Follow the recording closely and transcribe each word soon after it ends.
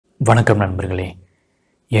வணக்கம் நண்பர்களே.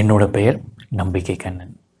 என்னோட பெயர் நம்பிக்கை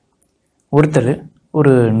கண்ணன். ஒருத்தர்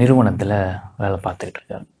ஒரு நிறுவனத்தில் வேலை பார்த்துக்கிட்டு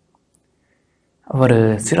இருக்கார். அவர்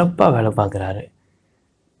சிறப்பாக வேலை பார்க்குறாரு.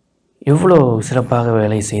 எவ்வளோ சிறப்பாக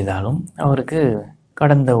வேலை செய்தாலும் அவருக்கு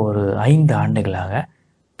கடந்த ஒரு 5 ஆண்டுகளாக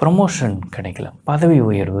ப்ரமோஷன் கிடைக்கல, பதவி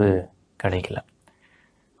உயர்வு கிடைக்கல.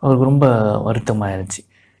 அவருக்கு ரொம்ப வருத்தமாயிருச்சு.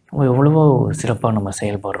 நம்ம எவ்வளவோ சிறப்பாக நம்ம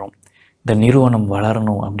செயல்படுறோம், இந்த நிறுவனம்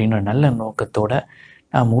வளரணும் அப்படின்ற நல்ல நோக்கத்தோடு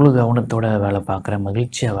நான் முழு கவனத்தோடு வேலை பார்க்குறேன்,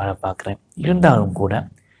 மகிழ்ச்சியாக வேலை பார்க்குறேன். இருந்தாலும் கூட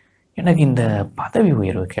எனக்கு இந்த பதவி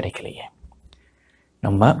உயர்வு கிடைக்கலையே.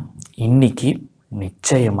 நம்ம இன்றைக்கி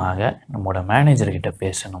நிச்சயமாக நம்மளோட மேனேஜர்கிட்ட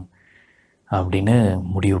பேசணும் அப்படின்னு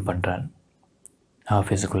முடிவு பண்ணுறாரு.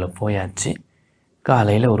 ஆஃபீஸுக்குள்ளே போயாச்சு.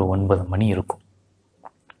 காலையில் ஒரு 9 மணி இருக்கும்.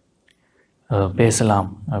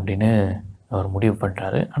 பேசலாம் அப்படின்னு அவர் முடிவு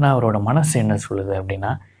பண்ணுறாரு. ஆனால் அவரோட மனசு என்ன சொல்லுது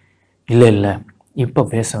அப்படின்னா, இல்லை இப்போ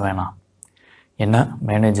பேச வேணாம். ஏன்னா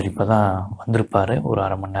மேனேஜர் இப்போ தான் வந்திருப்பார், ஒரு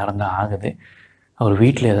அரை மணி நேரம் தான் ஆகுது. அவர்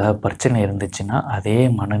வீட்டில் ஏதாவது பிரச்சனை இருந்துச்சுன்னா அதே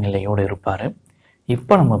மனநிலையோடு இருப்பார்.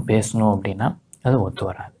 இப்போ நம்ம பேசணும் அப்படின்னா அது ஒத்து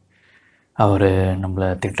வராது. அவர் நம்மளை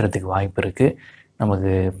திட்டுறதுக்கு வாய்ப்பு இருக்குது,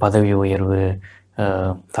 நமக்கு பதவி உயர்வு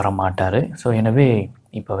தரமாட்டார். ஸோ எனவே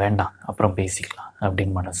இப்போ வேண்டாம், அப்புறம் பேசிக்கலாம்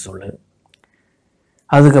அப்படின்னு மனசு சொல்லுது.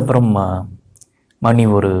 அதுக்கப்புறம் மணி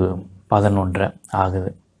ஒரு 11:30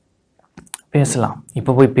 ஆகுது. பேசலாம்,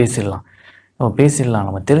 இப்போ போய் பேசிடலாம்,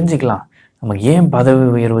 நம்ம தெரிஞ்சுக்கலாம். நமக்கு ஏன் பதவி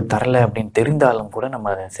உயர்வு தரலை அப்படின்னு தெரிந்தாலும் கூட நம்ம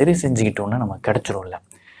அதை சரி செஞ்சுக்கிட்டோன்னா நம்ம கிடச்சிரும்ல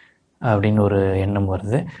அப்படின்னு ஒரு எண்ணம்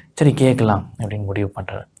வருது. சரி கேட்கலாம் அப்படின்னு முடிவு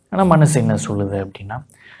பண்ணுறாரு. ஆனால் மனசு என்ன சொல்லுது அப்படின்னா,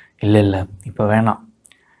 இல்லை இப்போ வேணாம்.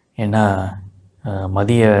 ஏன்னா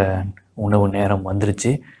மதிய உணவு நேரம்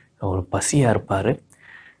வந்துருச்சு, ஒரு பசியாக இருப்பார்.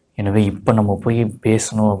 எனவே இப்போ நம்ம போய்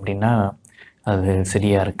பேசணும் அப்படின்னா அது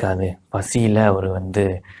சரியாக இருக்காது. பசியில் அவர்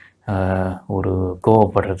ஒரு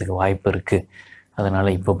கோவப்படுறதுக்கு வாய்ப்பு இருக்குது. அதனால்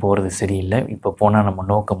இப்போ போகிறது சரியில்லை, இப்போ போனால் நம்ம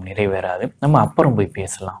நோக்கம் நிறைவேறாது, நம்ம அப்புறம் போய்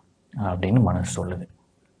பேசலாம் அப்படின்னு மனசு சொல்லுது.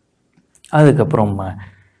 அதுக்கப்புறம்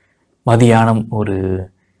மதியானம் ஒரு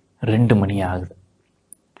 2 மணி ஆகுது.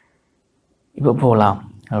 இப்போ போகலாம்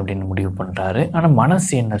அப்படின்னு முடிவு பண்ணுறாரு. ஆனால்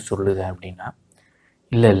மனசு என்ன சொல்லுது அப்படின்னா,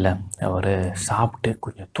 இல்லை அவர் சாப்பிட்டு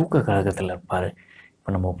கொஞ்சம் தூக்க கழகத்தில் இருப்பார்.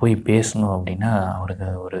 இப்போ நம்ம போய் பேசணும் அப்படின்னா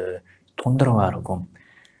அவருக்கு ஒரு தொந்தரவாக இருக்கும்.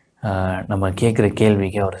 நம்ம கேட்குற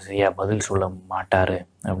கேள்விக்கு அவர் சரியாக பதில் சொல்ல மாட்டார்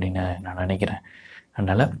அப்படின்னு நான் நினைக்கிறேன்.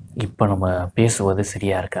 அதனால் இப்போ நம்ம பேசுவது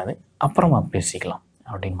சரியாக இருக்காது, அப்புறமா பேசிக்கலாம்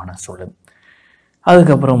அப்படின்னு மனசு சொல்லுது.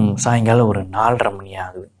 அதுக்கப்புறம் சாயங்காலம் ஒரு 4:30 மணி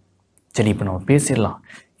ஆகுது. சரி இப்போ நம்ம பேசிடலாம்,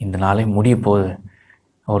 இந்த நாளே முடிய போகுது,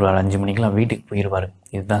 ஒரு 5 மணிக்கெலாம் வீட்டுக்கு போயிடுவார்,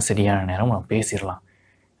 இதுதான் சரியான நேரம், நம்ம பேசிடலாம்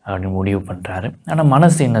அப்படின்னு முடிவு பண்ணுறாரு. ஆனால்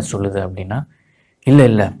மனசு என்ன சொல்லுது அப்படின்னா,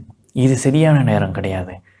 இல்லை இது சரியான நேரம்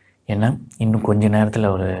கிடையாது. ஏன்னா இன்னும் கொஞ்ச நேரத்தில்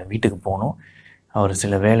அவர் வீட்டுக்கு போகணும், அவர்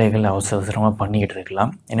சில வேலைகள் அவசரமாக பண்ணிக்கிட்டு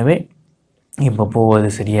இருக்கலாம். எனவே இப்போ போவது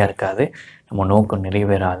சரியாக இருக்காது, நம்ம நோக்கம்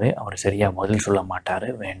நிறைவேறாது, அவர் சரியாக பதில் சொல்ல மாட்டார்,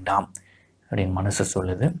 வேண்டாம் அப்படின்னு மனசு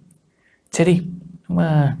சொல்லுது. சரி நம்ம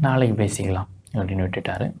நாளைக்கு பேசிக்கலாம் அப்படின்னு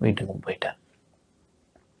விட்டுட்டார், வீட்டுக்கும் போயிட்டார்.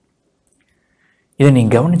 இதை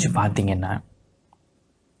நீங்கள் கவனித்து பார்த்தீங்கன்னா,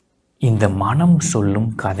 இந்த மனம்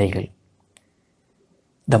சொல்லும் கதைகள்,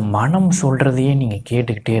 இந்த மனம் சொல்கிறதையே நீங்கள்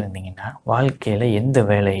கேட்டுக்கிட்டே இருந்தீங்கன்னா வாழ்க்கையில் எந்த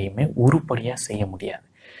வேலையுமே உருப்படியாக செய்ய முடியாது.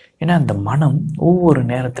 ஏன்னா அந்த மனம் ஒவ்வொரு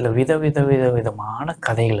நேரத்தில் விதவிதமான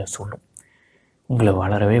கதைகளை சொல்லும். உங்களை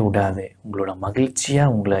வளரவே விடாது, உங்களோட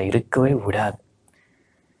மகிழ்ச்சியாக உங்களை இருக்கவே விடாது.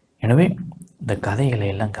 எனவே இந்த கதைகளை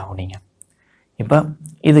எல்லாம் கவனிங்க. இப்போ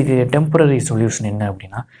இதுக்கு டெம்பரரி சொல்யூஷன் என்ன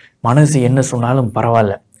அப்படின்னா, மனசு என்ன சொன்னாலும்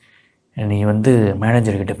பரவாயில்ல, நீ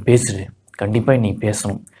மேனேஜர்கிட்ட பேசுடு, கண்டிப்பாக நீ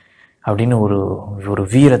பேசணும் அப்படின்னு ஒரு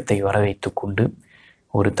வீரத்தை வர வைத்து கொண்டு,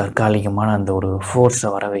 ஒரு தற்காலிகமான அந்த ஒரு ஃபோர்ஸை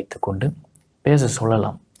வர வைத்து கொண்டு பேச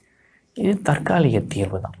சொல்லலாம். இது தற்காலிக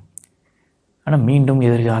தீர்வு தான். ஆனால் மீண்டும்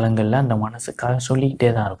எதிர்காலங்களில் அந்த மனசுக்காக சொல்லிக்கிட்டே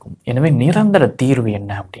தான் இருக்கும். எனவே நிரந்தர தீர்வு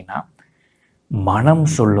என்ன அப்படின்னா, மனம்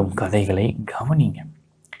சொல்லும் கதைகளை கவனிங்க.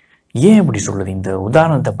 ஏன் அப்படி சொல்லுது? இந்த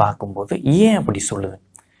உதாரணத்தை பார்க்கும்போது ஏன் அப்படி சொல்லுது?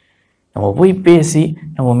 நம்ம போய் பேசி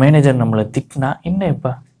நம்ம மேனேஜர் நம்மளை திட்டினா என்ன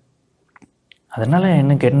இப்போ? அதனால்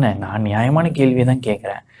எனக்கு என்ன, நான் நியாயமான கேள்வியை தான்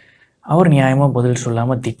கேட்குறேன், அவர் நியாயமாக பதில்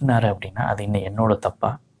சொல்லாமல் திட்டினார் அப்படின்னா அது இன்னும் என்னோட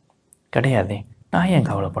தப்பா? கிடையாதே. நான் ஏன்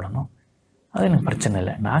கவலைப்படணும்? அது எனக்கு பிரச்சனை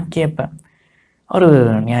இல்லை, நான் கேட்பேன். அவர்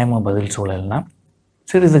நியாயமாக பதில் சொல்லலைன்னா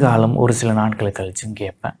சிறிது காலம், ஒரு சில நாட்களை கழிச்சுன்னு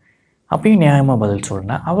கேட்பேன். அப்பயும் நியாயமாக பதில்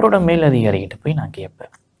சொல்லனா அவரோட மேலதிகாரிகிட்ட போய் நான்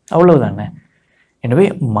கேட்பேன், அவ்வளவுதானே. எனவே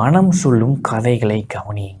மனம் சொல்லும் கதைகளை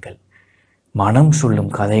கவனியுங்கள். மனம்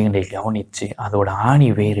சொல்லும் கதைகளை கவனித்து அதோட ஆணி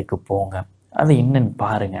வேருக்கு போங்க. அது என்னன்னு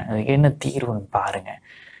பாருங்கள், அதுக்கு என்ன தீர்வுன்னு பாருங்கள்.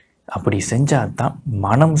 அப்படி செஞ்சால் தான்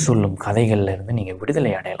மனம் சொல்லும் கதைகள்லேருந்து நீங்கள்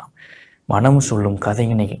விடுதலை அடையலாம். மனம் சொல்லும்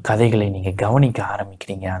கதைகளை நீங்கள் கவனிக்க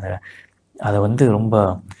ஆரம்பிக்கிறீங்க. அதை வந்து ரொம்ப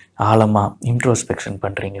ஆழமாக இன்ட்ரோஸ்பெக்ஷன்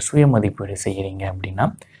பண்ணுறீங்க, சுய மதிப்பீடு செய்கிறீங்க அப்படின்னா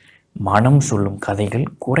மனம் சொல்லும் கதைகள்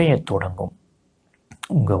குறைய தொடங்கும்.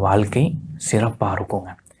 உங்கள் வாழ்க்கை சிறப்பாக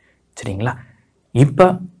இருக்குங்க. சரிங்களா? இப்போ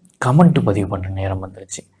கமெண்ட் பதிவு பண்ணுற நேரம்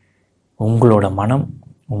வந்துருச்சு. உங்களோட மனம்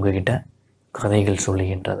உங்ககிட்ட கதைகள்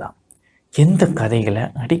சொல்லுகின்றதா? எந்த கதைகளை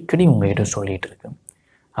அடிக்கடி உங்ககிட்ட சொல்லிகிட்டு இருக்கு?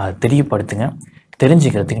 அதை தெரியப்படுத்துங்க.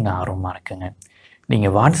 தெரிஞ்சுக்கிறதுக்கு நான் ஆர்வமாக இருக்குங்க.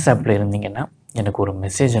 நீங்கள் வாட்ஸ்அப்பில் இருந்தீங்கன்னா எனக்கு ஒரு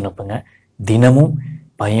மெசேஜ் அனுப்புங்க. தினமும்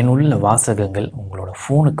பயனுள்ள வாசகங்கள் உங்களோட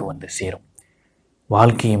ஃபோனுக்கு வந்து சேரும்.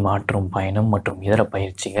 வாழ்க்கையை மாற்றும் பயணம் மற்றும் இதர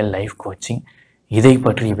பயிற்சிகள், லைஃப் கோச்சிங், இதை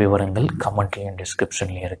பற்றிய விவரங்கள் கமெண்ட்லேயும்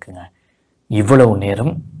டிஸ்கிரிப்ஷன்லேயும் இருக்குங்க. இவ்வளவு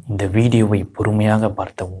நேரம் இந்த வீடியோவை பொறுமையாக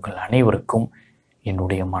பார்த்த உங்கள் அனைவருக்கும்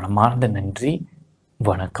என்னுடைய மனமார்ந்த நன்றி.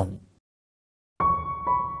 வணக்கம்.